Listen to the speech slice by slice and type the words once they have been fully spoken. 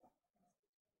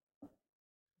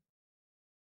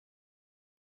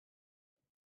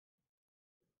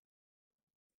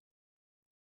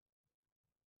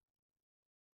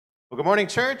Well, good morning,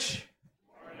 church.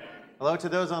 Hello to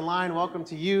those online. Welcome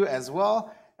to you as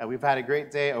well. We've had a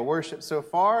great day of worship so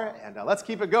far, and let's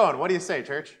keep it going. What do you say,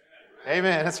 church?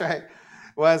 Amen. That's right.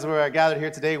 Well, as we're gathered here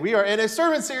today, we are in a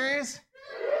sermon series.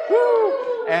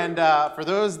 Woo! And for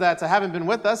those that haven't been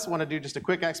with us, I want to do just a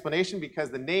quick explanation because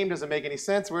the name doesn't make any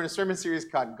sense. We're in a sermon series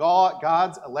called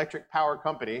God's Electric Power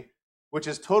Company, which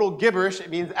is total gibberish. It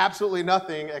means absolutely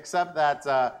nothing except that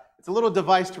it's a little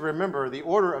device to remember the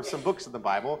order of some books in the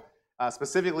Bible.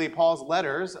 Specifically Paul's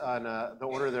letters on the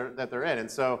order that they're in. And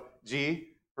so G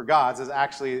for God's is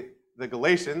actually the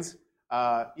Galatians,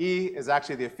 E is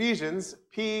actually the Ephesians,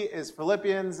 P is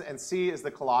Philippians, and C is the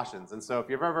Colossians. And so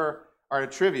if you've ever are at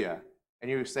a trivia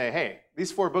and you say, hey,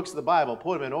 these 4 books of the Bible,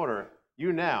 put them in order,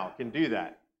 you now can do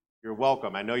that. You're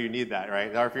welcome. I know you need that,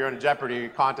 right? Or if you're in a Jeopardy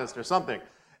contest or something.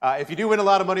 If you do win a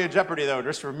lot of money at Jeopardy, though,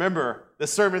 just remember the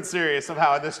sermon series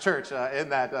somehow in this church in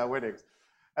that winnings.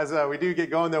 As we do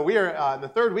get going, though, we are in the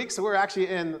 3rd week, so we're actually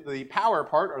in the power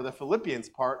part, or the Philippians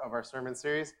part of our sermon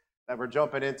series that we're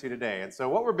jumping into today. And so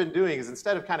what we've been doing is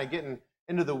instead of kind of getting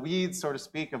into the weeds, so to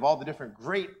speak, of all the different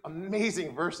great,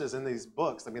 amazing verses in these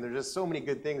books, I mean, there's just so many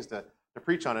good things to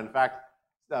preach on. In fact,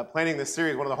 planning this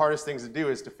series, one of the hardest things to do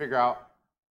is to figure out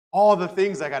all the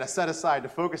things I got to set aside to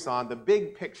focus on, the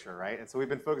big picture, right? And so we've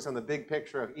been focused on the big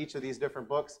picture of each of these different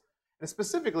books. And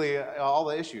specifically, all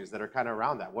the issues that are kind of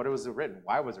around that. What was it written?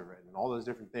 Why was it written? And all those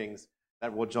different things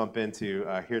that we'll jump into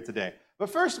here today. But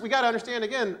first, we got to understand,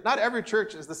 again, not every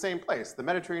church is the same place. The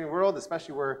Mediterranean world,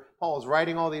 especially where Paul is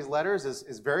writing all these letters,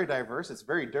 is very diverse. It's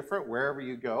very different wherever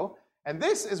you go. And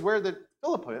this is where the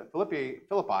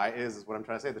Philippi is what I'm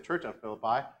trying to say, the church of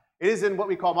Philippi. It is in what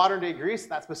we call modern-day Greece,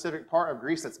 that specific part of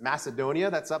Greece that's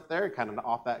Macedonia that's up there, kind of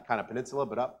off that kind of peninsula,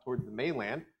 but up towards the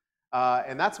mainland.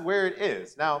 And that's where it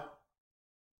is. Now,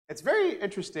 it's a very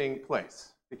interesting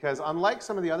place because unlike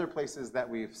some of the other places that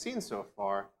we've seen so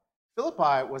far,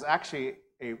 Philippi was actually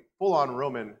a full-on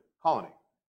Roman colony.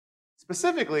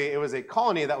 Specifically, it was a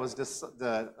colony that was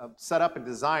set up and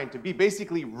designed to be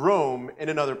basically Rome in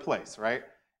another place, right?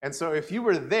 And so if you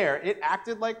were there, it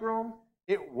acted like Rome.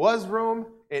 It was Rome.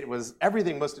 It was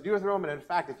everything was to do with Rome. And in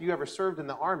fact, if you ever served in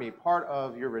the army, part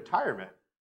of your retirement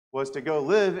was to go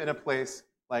live in a place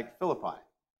like Philippi.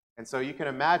 And so you can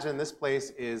imagine this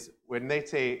place is, when they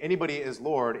say anybody is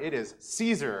Lord, it is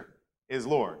Caesar is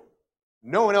Lord.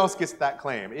 No one else gets that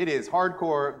claim. It is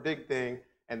hardcore, big thing.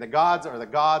 And the gods are the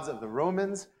gods of the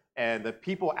Romans, and the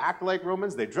people act like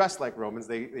Romans. They dress like Romans.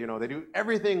 They do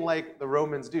everything like the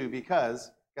Romans do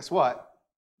because, guess what?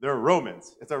 They're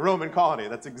Romans. It's a Roman colony.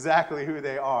 That's exactly who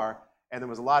they are. And there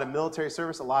was a lot of military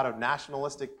service, a lot of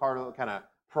nationalistic part of kind of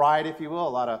pride, if you will, a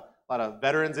lot of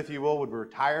veterans, if you will, would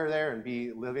retire there and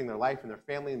be living their life and their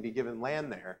family and be given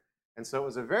land there. And so it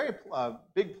was a very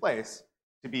big place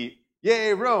to be,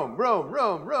 yay, Rome, Rome,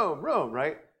 Rome, Rome, Rome,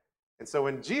 right? And so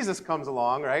when Jesus comes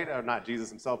along, right, or not Jesus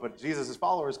himself, but Jesus'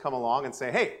 followers come along and say,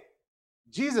 hey,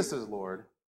 Jesus is Lord,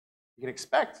 you can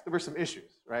expect there were some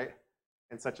issues, right,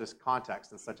 in such a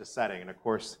context, in such a setting. And of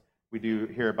course, we do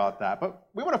hear about that. But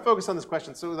we want to focus on this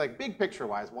question. So like big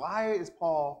picture-wise, why is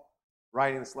Paul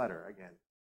writing this letter again?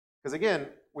 Because again,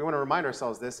 we want to remind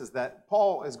ourselves this, is that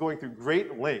Paul is going through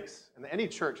great lengths. And any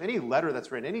church, any letter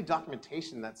that's written, any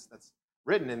documentation that's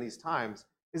written in these times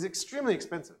is extremely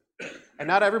expensive. And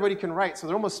not everybody can write, so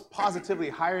they're almost positively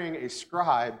hiring a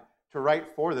scribe to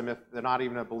write for them if they're not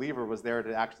even a believer was there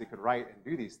to actually could write and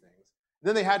do these things. And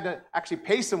then they had to actually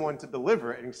pay someone to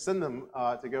deliver it and send them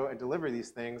to go and deliver these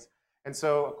things. And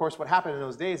so, of course, what happened in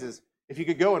those days is if you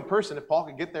could go in person, if Paul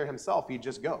could get there himself, he'd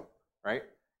just go, right?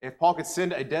 If Paul could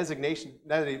send a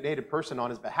designated person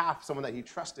on his behalf, someone that he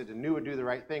trusted and knew would do the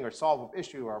right thing or solve an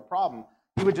issue or a problem,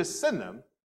 he would just send them.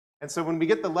 And so when we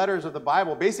get the letters of the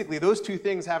Bible, basically those 2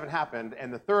 things haven't happened,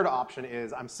 and the third option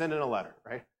is I'm sending a letter,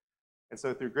 right? And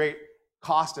so through great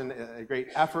cost and great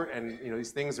effort, and these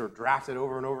things are drafted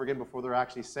over and over again before they're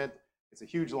actually sent. It's a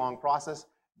huge, long process,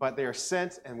 but they are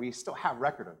sent, and we still have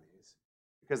record of these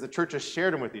because the churches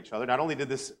shared them with each other. Not only did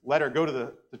this letter go to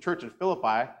the church in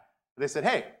Philippi, they said,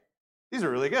 hey, these are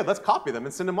really good. Let's copy them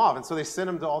and send them off. And so they sent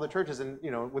them to all the churches. And,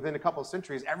 within a couple of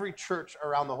centuries, every church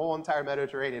around the whole entire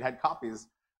Mediterranean had copies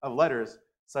of letters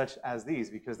such as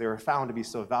these because they were found to be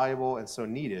so valuable and so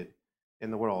needed in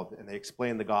the world. And they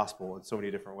explained the gospel in so many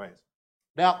different ways.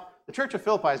 Now, the church of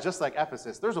Philippi is just like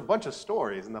Ephesus. There's a bunch of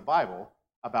stories in the Bible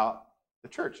about the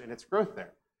church and its growth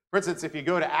there. For instance, if you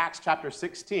go to Acts chapter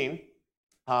 16,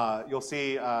 you'll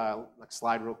see, let's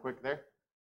slide real quick there.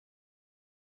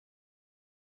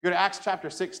 Go to Acts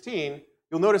chapter 16,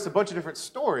 you'll notice a bunch of different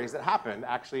stories that happened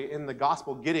actually in the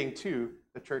gospel getting to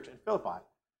the church in Philippi.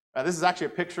 This is actually a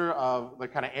picture of the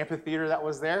kind of amphitheater that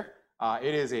was there.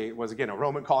 Was again a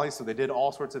Roman colony, so they did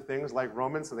all sorts of things like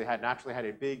Romans. So they naturally had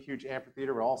a big, huge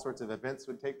amphitheater where all sorts of events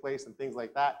would take place and things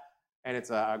like that. And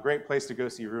it's a great place to go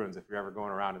see ruins if you're ever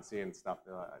going around and seeing stuff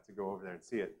to go over there and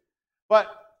see it. But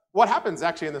what happens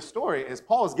actually in the story is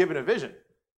Paul is given a vision.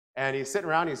 And he's sitting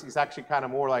around, he's actually kind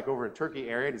of more like over in Turkey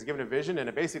area, and he's given a vision, and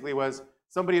it basically was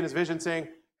somebody in his vision saying,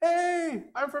 hey,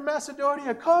 I'm from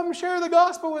Macedonia, come share the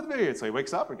gospel with me. And so he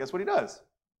wakes up, and guess what he does?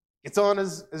 Gets on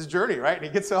his journey, right? And he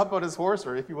gets up on his horse,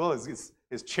 or if you will,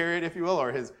 his chariot, if you will,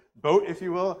 or his boat, if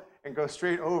you will, and goes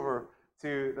straight over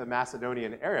to the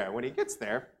Macedonian area. When he gets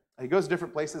there, he goes to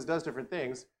different places, does different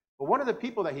things, but one of the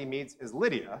people that he meets is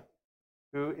Lydia,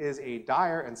 who is a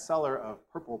dyer and seller of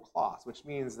purple cloths, which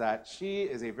means that she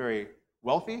is a very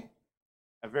wealthy,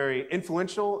 a very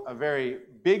influential, a very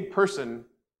big person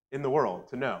in the world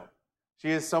to know. She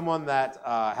is someone that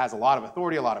has a lot of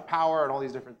authority, a lot of power, and all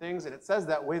these different things. And it says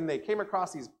that when they came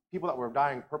across these people that were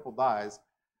dyeing purple dyes,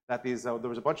 that there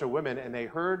was a bunch of women, and they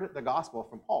heard the gospel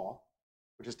from Paul,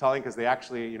 which is telling because they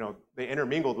actually, they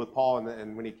intermingled with Paul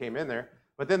and when he came in there.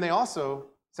 But then they also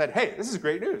said, hey, this is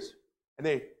great news. And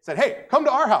they said, hey, come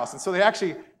to our house. And so they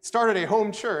actually started a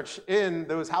home church in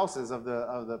those houses of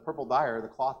the purple dyer, the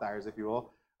cloth dyers, if you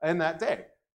will, in that day.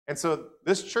 And so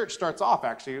this church starts off,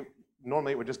 actually,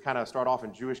 normally it would just kind of start off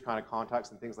in Jewish kind of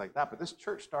context and things like that. But this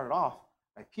church started off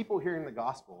by people hearing the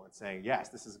gospel and saying, yes,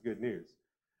 this is good news.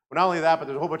 But not only that, but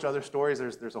there's a whole bunch of other stories.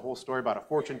 There's a whole story about a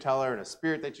fortune teller and a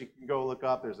spirit that you can go look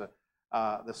up. There's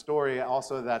the story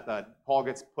also that Paul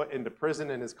gets put into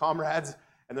prison and his comrades.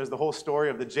 And there's the whole story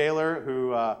of the jailer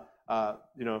who,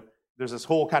 there's this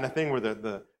whole kind of thing where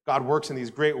the God works in these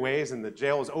great ways, and the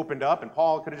jail is opened up, and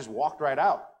Paul could have just walked right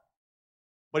out.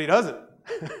 But he doesn't.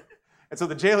 And so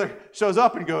the jailer shows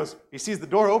up and he sees the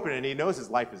door open, and he knows his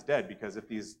life is dead, because if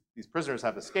these prisoners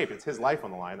have escaped, it's his life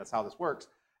on the line. That's how this works.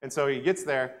 And so he gets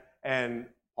there, and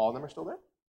Paul and them are still there.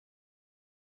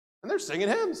 And they're singing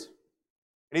hymns.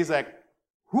 And he's like,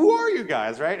 who are you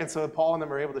guys, right? And so Paul and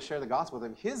them are able to share the gospel with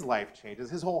him. His life changes.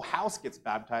 His whole house gets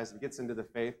baptized and gets into the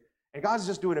faith. And God's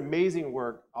just doing amazing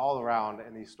work all around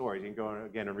in these stories. You can go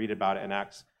again and read about it in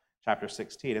Acts chapter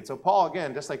 16. And so Paul,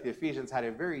 again, just like the Ephesians, had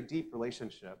a very deep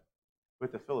relationship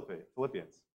with the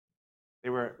Philippians. They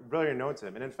were very known to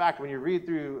him. And in fact, when you read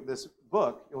through this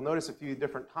book, you'll notice a few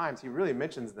different times he really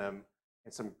mentions them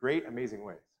in some great, amazing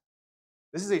ways.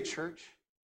 This is a church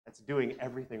that's doing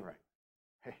everything right.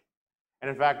 And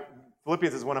in fact,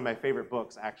 Philippians is one of my favorite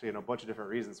books, actually, and a bunch of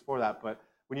different reasons for that. But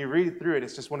when you read through it,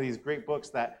 it's just one of these great books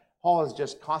that Paul is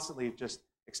just constantly just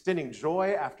extending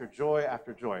joy after joy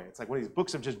after joy. It's like one of these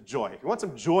books of just joy. If you want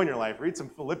some joy in your life, read some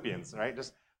Philippians, right?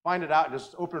 Just find it out,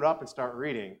 just open it up and start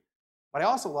reading. But I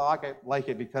also like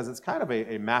it because it's kind of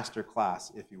a master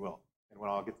class, if you will. And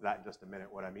I'll get to that in just a minute,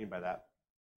 what I mean by that.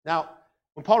 Now,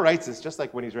 when Paul writes this, just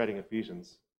like when he's writing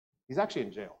Ephesians, he's actually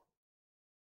in jail.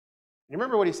 You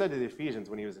remember what he said to the Ephesians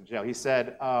when he was in jail? He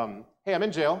said, hey, I'm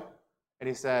in jail. And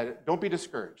he said, don't be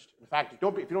discouraged. In fact, if you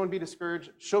don't want to be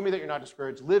discouraged, show me that you're not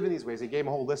discouraged. Live in these ways. He gave him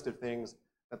a whole list of things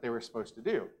that they were supposed to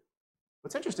do.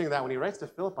 What's interesting is that when he writes to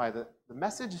Philippi, the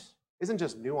message isn't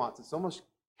just nuanced. It's almost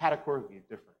categorically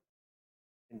different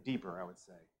and deeper, I would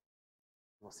say.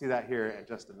 We'll see that here in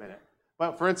just a minute.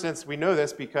 But for instance, we know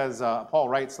this because Paul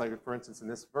writes, like for instance, in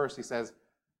this verse, he says,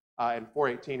 in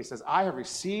 4:18, he says, I have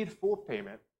received full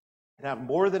payment and have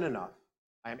more than enough.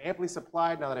 I am amply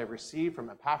supplied now that I have received from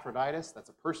Epaphroditus, that's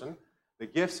a person, the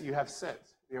gifts you have sent.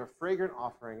 They are a fragrant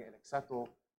offering and acceptable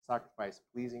sacrifice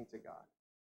pleasing to God.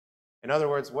 In other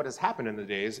words, what has happened in the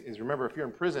days is, remember, if you're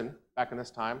in prison back in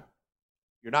this time,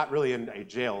 you're not really in a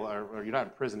jail, or you're not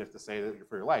in prison if to say that you're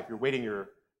for your life. You're waiting your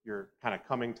kind of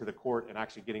coming to the court and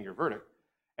actually getting your verdict.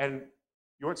 And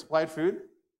you weren't supplied food.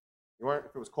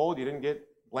 If it was cold, you didn't get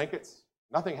blankets.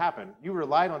 Nothing happened. You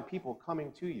relied on people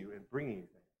coming to you and bringing you things.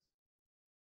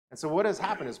 And so what has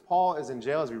happened is Paul is in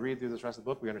jail. As we read through this rest of the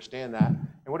book, we understand that.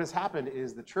 And what has happened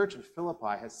is the church in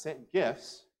Philippi has sent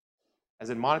gifts, as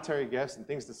in monetary gifts and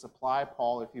things to supply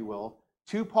Paul, if you will,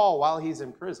 to Paul while he's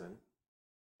in prison.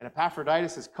 And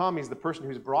Epaphroditus has come. He's the person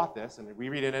who's brought this. And we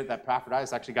read in it that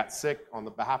Epaphroditus actually got sick on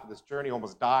the behalf of this journey,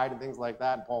 almost died and things like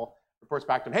that. And Paul reports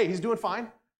back to him, hey, he's doing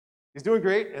fine. He's doing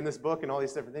great in this book and all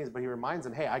these different things. But he reminds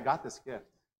him, hey, I got this gift.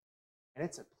 And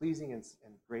it's a pleasing and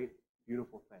great,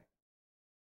 beautiful thing.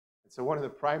 And so one of the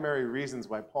primary reasons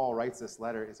why Paul writes this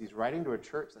letter is he's writing to a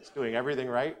church that's doing everything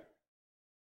right.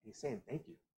 And he's saying, thank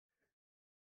you.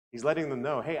 He's letting them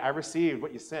know, hey, I received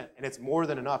what you sent, and it's more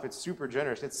than enough. It's super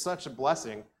generous. It's such a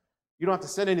blessing. You don't have to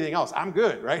send anything else. I'm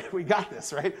good, right? We got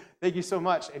this, right? Thank you so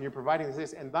much. And you're providing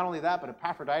this. And not only that, but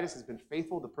Epaphroditus has been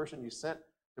faithful, the person you sent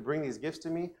to bring these gifts to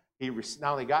me. He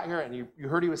not only got here and you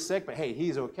heard he was sick, but hey,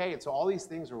 he's okay. And so all these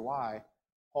things are why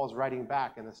Paul's writing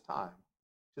back in this time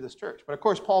to this church. But of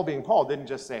course, Paul being Paul didn't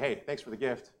just say, hey, thanks for the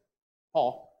gift,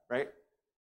 Paul, right?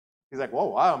 He's like,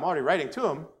 whoa, I'm already writing to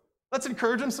him. Let's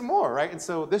encourage him some more, right? And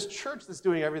so this church that's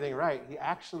doing everything right, he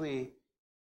actually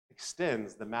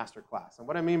extends the master class. And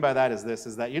what I mean by that is this,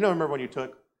 is that, remember when you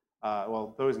took,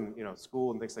 those in, school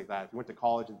and things like that, if you went to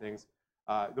college and things,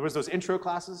 there was those intro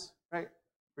classes, right,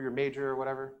 for your major or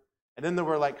whatever. And then there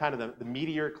were like kind of the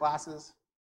meatier classes.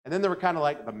 And then there were kind of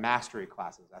like the mastery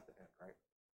classes at the end, right?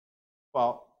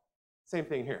 Well, same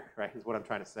thing here, right, is what I'm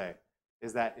trying to say,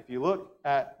 is that if you look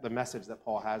at the message that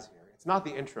Paul has here, it's not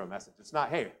the intro message. It's not,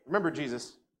 hey, remember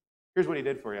Jesus, here's what he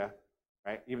did for you,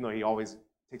 right? Even though he always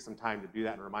takes some time to do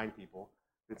that and remind people.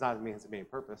 It's not his main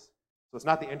purpose. So it's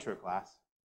not the intro class.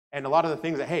 And a lot of the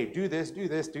things that, hey, do this, do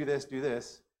this, do this, do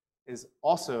this, is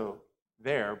also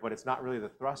there, but it's not really the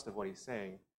thrust of what he's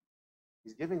saying.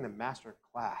 He's giving the master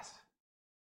class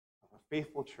of a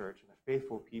faithful church and a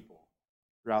faithful people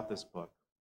throughout this book.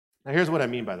 Now here's what I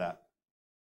mean by that.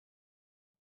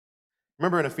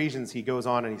 Remember in Ephesians, he goes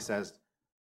on and he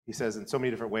says in so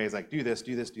many different ways, like do this,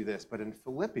 do this, do this. But in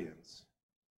Philippians,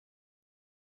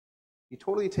 he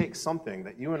totally takes something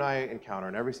that you and I encounter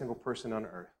in every single person on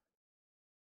earth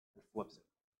and flips it.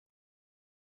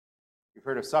 You've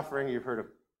heard of suffering, you've heard of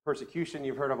persecution,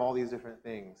 you've heard of all these different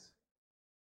things.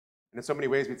 And in so many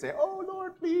ways we'd say, oh,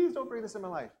 Lord, please don't bring this in my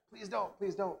life. Please don't,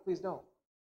 please don't, please don't.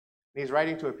 And he's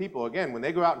writing to a people, again, when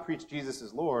they go out and preach Jesus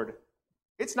as Lord,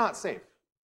 it's not safe.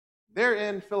 They're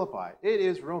in Philippi. It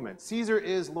is Roman. Caesar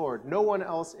is Lord. No one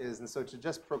else is. And so to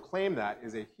just proclaim that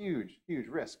is a huge, huge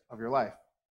risk of your life.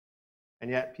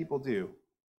 And yet people do.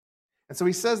 And so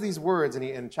he says these words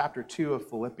in chapter 2 of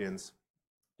Philippians.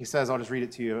 He says, I'll just read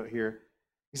it to you here.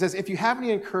 He says, if you have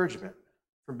any encouragement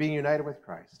from being united with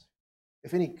Christ,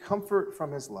 if any comfort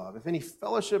from his love, if any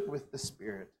fellowship with the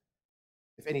Spirit,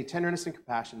 if any tenderness and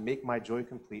compassion, make my joy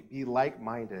complete. Be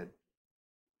like-minded,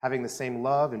 having the same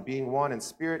love and being one in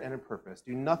spirit and in purpose.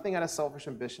 Do nothing out of selfish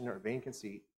ambition or vain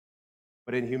conceit,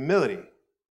 but in humility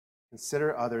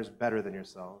consider others better than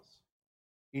yourselves.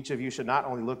 Each of you should not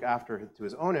only look after to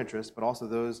his own interests, but also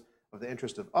those of the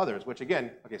interest of others, which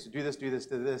again, okay, so do this, do this,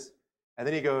 do this. And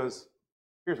then he goes,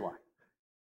 here's why.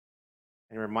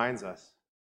 And he reminds us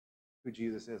who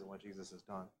Jesus is and what Jesus has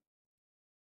done.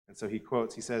 And so he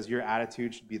quotes, he says, your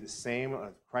attitude should be the same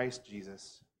of Christ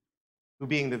Jesus, who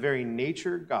being the very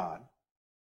nature God,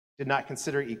 did not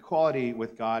consider equality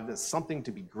with God as something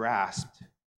to be grasped,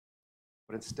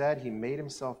 but instead he made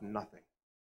himself nothing,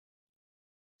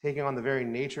 taking on the very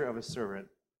nature of a servant,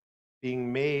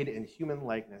 being made in human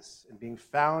likeness, and being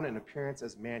found in appearance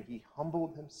as man, he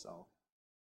humbled himself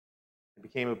and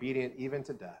became obedient even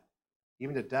to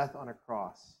death on a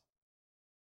cross.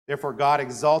 Therefore God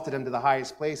exalted him to the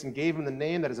highest place and gave him the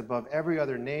name that is above every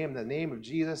other name, the name of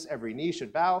Jesus. Every knee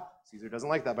should bow. Caesar doesn't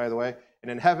like that, by the way.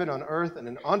 And in heaven, on earth, and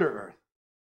in under earth,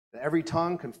 that every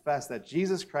tongue confess that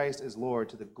Jesus Christ is Lord,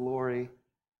 to the glory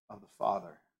of the Father.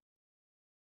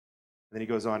 And then he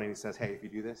goes on and he says, hey, if you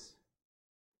do this,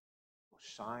 you'll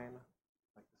shine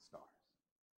like the stars.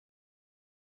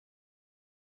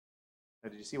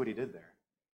 Now, did you see what he did there?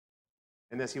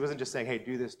 In this, he wasn't just saying, hey,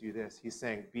 do this, do this. He's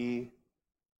saying, be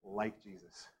like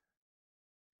Jesus.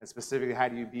 And specifically, how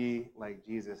do you be like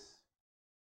Jesus?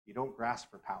 You don't grasp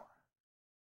for power.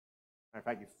 Matter of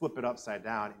fact, you flip it upside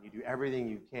down and you do everything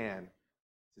you can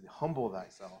to humble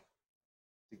thyself,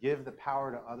 to give the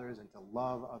power to others and to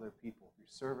love other people through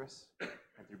service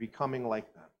and through becoming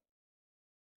like them.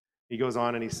 He goes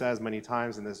on and he says many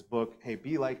times in this book, hey,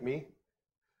 be like me.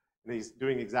 And he's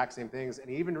doing the exact same things, and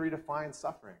he even redefines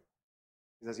suffering.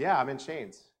 He says, yeah, I'm in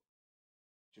chains.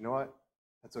 But you know what?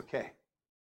 That's okay.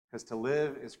 Because to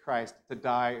live is Christ, to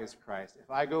die is Christ.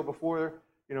 If I go before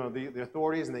the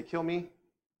authorities and they kill me,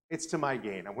 it's to my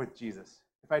gain. I'm with Jesus.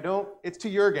 If I don't, it's to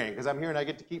your gain, because I'm here and I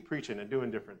get to keep preaching and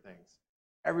doing different things.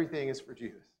 Everything is for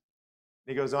Jesus.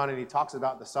 And he goes on and he talks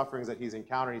about the sufferings that he's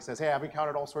encountered. He says, hey, I've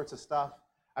encountered all sorts of stuff.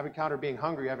 I've encountered being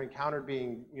hungry. I've encountered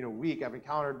being weak. I've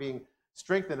encountered being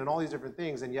strengthened and all these different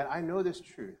things. And yet I know this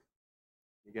truth.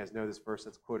 You guys know this verse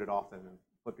that's quoted often in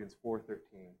Philippians 4:13.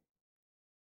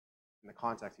 In the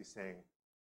context, he's saying,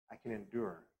 I can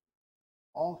endure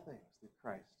all things through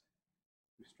Christ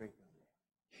who strengthens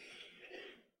me.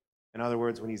 In other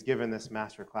words, when he's given this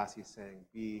master class, he's saying,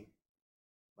 be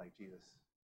like Jesus.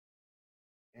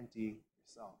 Empty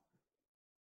yourself.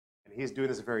 And he's doing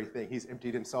this very thing. He's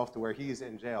emptied himself to where he's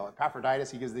in jail. Epaphroditus,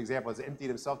 he gives the example, has emptied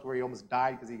himself to where he almost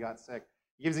died because he got sick.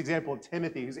 He gives the example of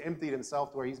Timothy, who's emptied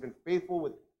himself to where he's been faithful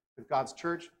with God's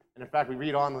church. And in fact, we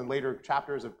read on in later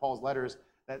chapters of Paul's letters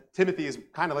that Timothy is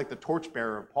kind of like the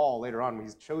torchbearer of Paul later on when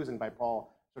he's chosen by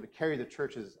Paul sort of carry the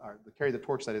carry the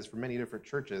torch that is for many different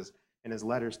churches in his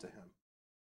letters to him.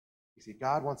 You see,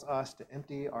 God wants us to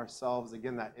empty ourselves.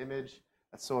 Again, that image,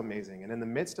 that's so amazing. And in the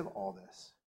midst of all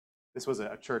this was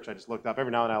a church I just looked up.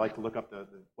 Every now and then I like to look up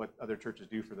what other churches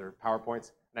do for their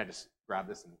PowerPoints, and I just grabbed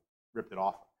this and ripped it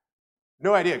off.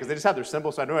 No idea, because they just have their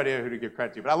symbol, so I have no idea who to give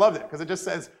credit to. But I loved it, because it just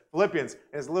says Philippians.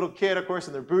 And it's a little kid, of course,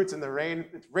 in their boots in the rain.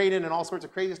 It's raining and all sorts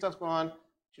of crazy stuff's going on.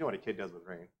 But you know what a kid does with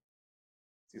rain?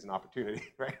 Sees an opportunity,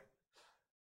 right?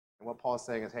 And what Paul is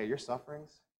saying is, hey, your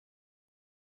sufferings,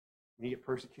 when you get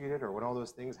persecuted or when all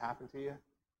those things happen to you,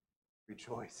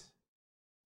 rejoice,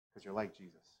 because you're like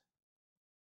Jesus.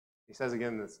 He says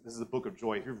again, this is a book of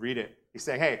joy. If you read it, he's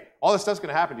saying, hey, all this stuff's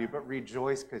going to happen to you, but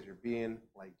rejoice because you're being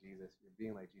like Jesus. You're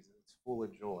being like Jesus. It's full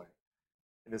of joy.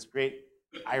 And this great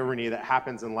irony that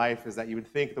happens in life is that you would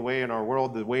think the way in our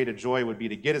world, the way to joy would be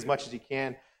to get as much as you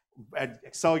can,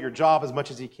 excel your job as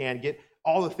much as you can, get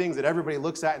all the things that everybody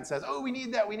looks at and says, oh, we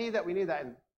need that, we need that, we need that.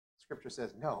 And Scripture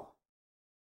says, no,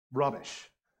 rubbish.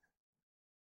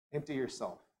 Empty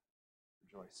yourself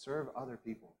for joy. Serve other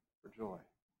people for joy.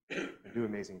 And do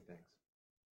amazing things.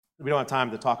 We don't have time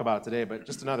to talk about it today, but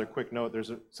just another quick note. There's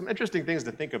some interesting things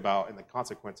to think about in the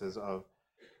consequences of,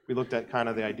 we looked at kind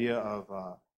of the idea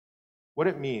of what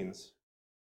it means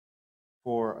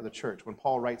for the church when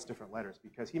Paul writes different letters,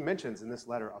 because he mentions in this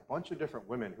letter a bunch of different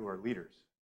women who are leaders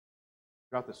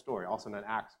throughout the story. Also in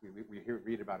Acts, we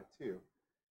read about it too.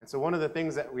 And so one of the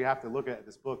things that we have to look at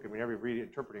this book, and whenever we read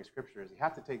interpreting Scripture, is you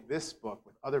have to take this book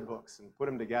with other books and put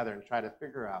them together and try to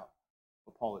figure out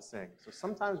what Paul is saying. So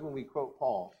sometimes when we quote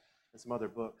Paul in some other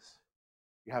books,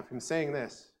 you have him saying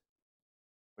this,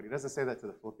 but he doesn't say that to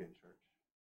the Philippian church.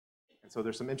 And so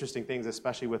there's some interesting things,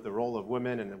 especially with the role of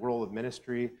women and the role of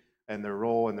ministry and their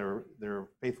role and their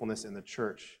faithfulness in the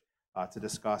church to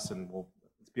discuss, and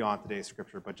it's beyond today's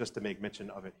Scripture, but just to make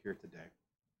mention of it here today.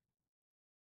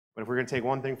 But if we're going to take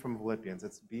one thing from Philippians,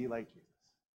 it's be like Jesus.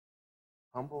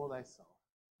 Humble thyself,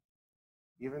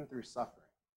 even through suffering.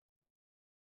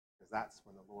 Because that's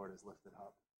when the Lord is lifted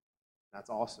up. That's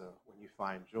also when you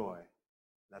find joy.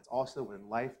 That's also when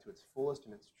life to its fullest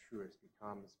and its truest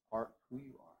becomes part of who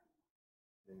you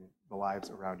are in the lives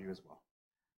around you as well.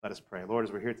 Let us pray. Lord,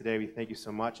 as we're here today, we thank you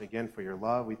so much again for your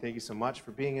love. We thank you so much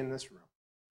for being in this room.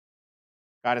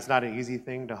 God, it's not an easy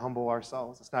thing to humble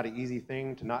ourselves. It's not an easy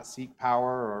thing to not seek power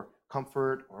or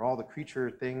comfort or all the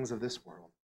creature things of this world.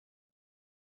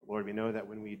 But Lord, we know that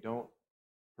when we don't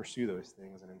pursue those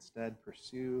things and instead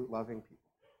pursue loving people,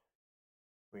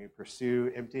 when we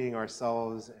pursue emptying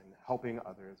ourselves and helping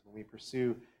others, when we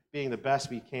pursue being the best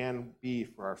we can be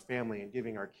for our family and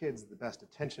giving our kids the best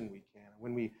attention we can,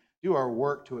 when we do our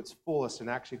work to its fullest and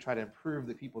actually try to improve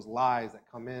the people's lives that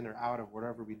come in or out of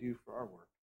whatever we do for our work,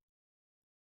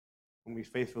 when we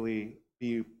faithfully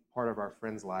be part of our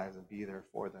friends' lives and be there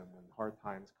for them when hard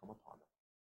times come upon them.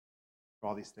 For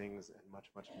all these things and much,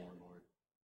 much more, Lord,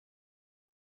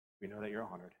 we know that you're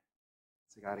honored.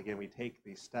 So God, again, we take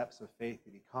these steps of faith to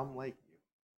become like you.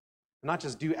 And not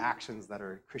just do actions that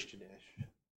are Christian-ish,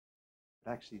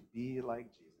 but actually be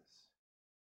like Jesus.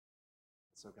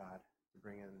 So God, to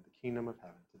bring in the kingdom of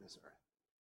heaven to this earth.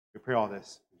 We pray all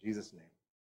this in Jesus' name.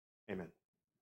 Amen.